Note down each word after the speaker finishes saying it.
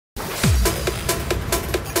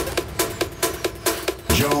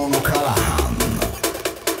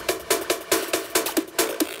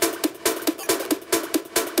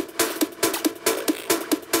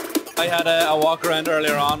I had a walk around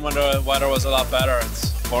earlier on when the weather was a lot better.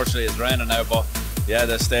 Fortunately, it's raining now, but yeah,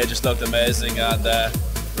 the stage just looked amazing and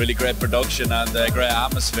really great production and great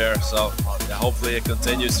atmosphere. So yeah, hopefully it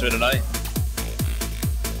continues through the night.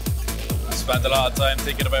 I spent a lot of time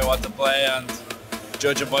thinking about what to play, and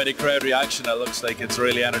judging by the crowd reaction, it looks like it's a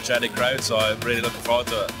really energetic crowd, so I'm really looking forward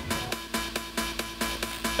to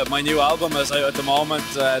it. My new album is out at the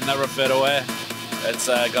moment, Never Fade Away. It's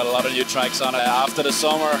got a lot of new tracks on it. After the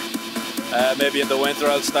summer, maybe in the winter,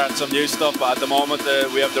 I'll start some new stuff, but at the moment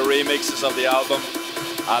we have the remixes of the album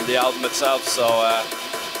and the album itself, so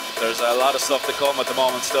there's a lot of stuff to come at the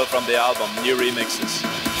moment still from the album, new remixes.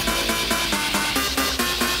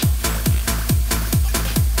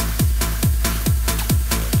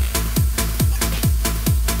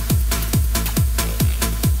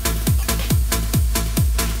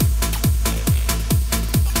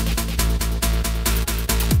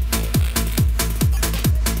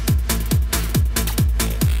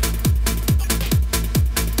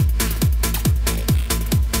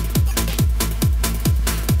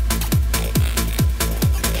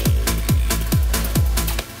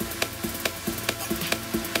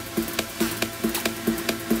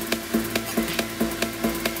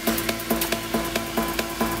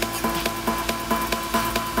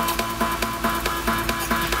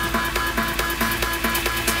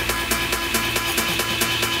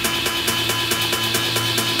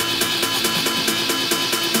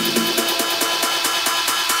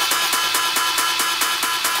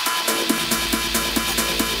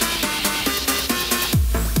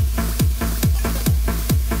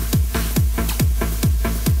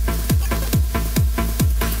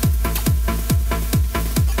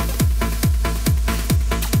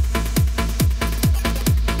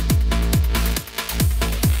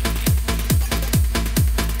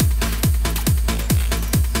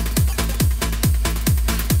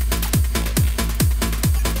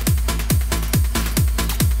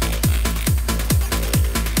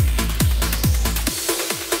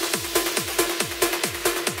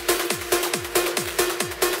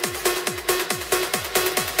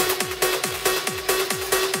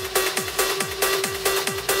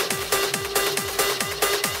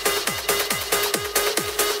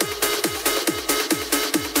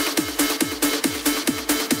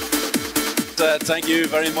 Thank you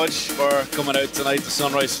very much for coming out tonight to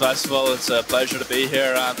Sunrise Festival. It's a pleasure to be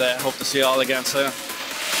here, and hope to see you all again soon.